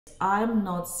I'm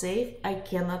not safe, I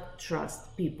cannot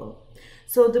trust people.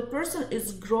 So the person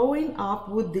is growing up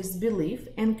with this belief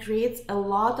and creates a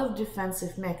lot of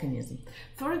defensive mechanism.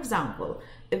 For example,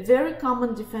 a very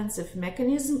common defensive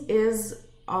mechanism is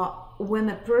when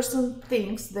a person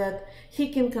thinks that he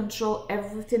can control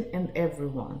everything and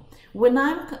everyone. When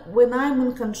I'm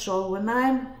in control, when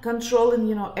I'm controlling,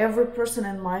 you know, every person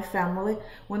in my family,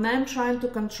 when I'm trying to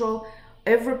control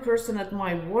every person at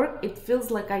my work, it feels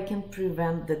like I can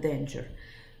prevent the danger.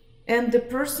 And the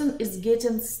person is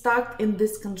getting stuck in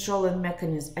this controlling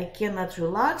mechanism. I cannot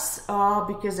relax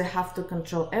because I have to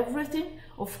control everything.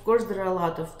 Of course, there are a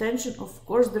lot of tension. Of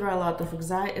course, there are a lot of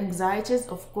anxieties.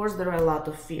 Of course, there are a lot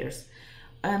of fears.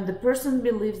 And the person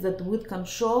believes that with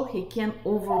control, he can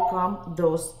overcome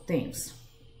those things.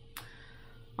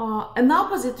 An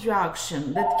opposite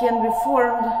reaction that can be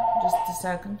formed, just a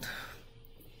second.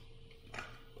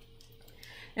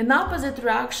 An opposite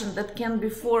reaction that can be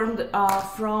formed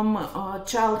from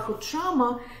childhood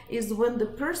trauma is when the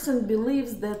person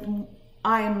believes that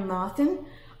I am nothing,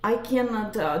 I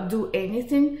cannot do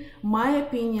anything, my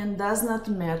opinion does not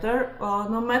matter,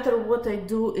 no matter what I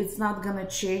do, it's not gonna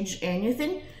change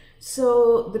anything.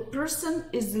 So the person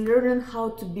is learning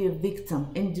how to be a victim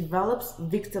and develops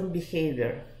victim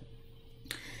behavior.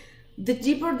 The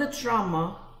deeper the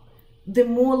trauma, the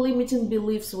more limiting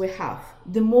beliefs we have,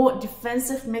 the more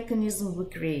defensive mechanism we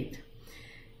create.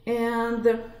 And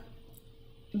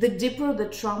the deeper the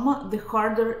trauma, the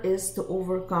harder it is to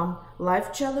overcome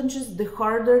life challenges, the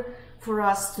harder for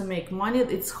us to make money,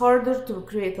 it's harder to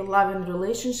create a loving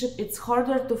relationship, it's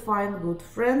harder to find good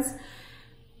friends,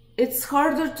 it's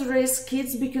harder to raise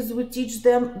kids because we teach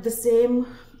them the same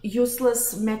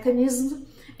useless mechanisms.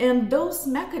 And those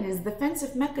mechanisms,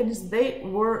 defensive mechanisms,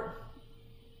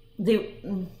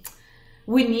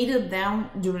 we needed them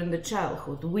during the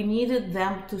childhood. We needed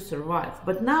them to survive.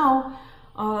 But now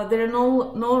they're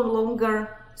no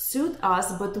longer suit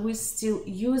us, but we're still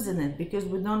using it because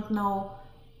we don't know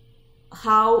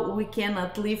how we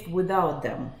cannot live without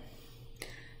them.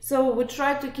 So we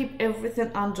try to keep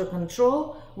everything under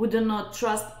control. We do not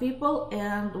trust people,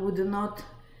 and we do not,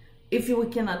 if we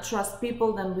cannot trust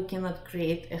people, then we cannot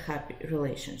create a happy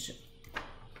relationship.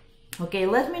 Okay,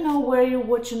 let me know where you're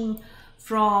watching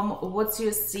from, what's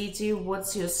your city,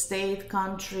 what's your state,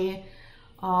 country,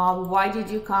 why did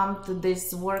you come to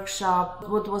this workshop,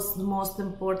 what was the most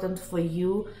important for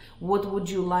you, what would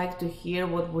you like to hear,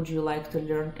 what would you like to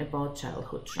learn about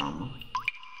childhood trauma.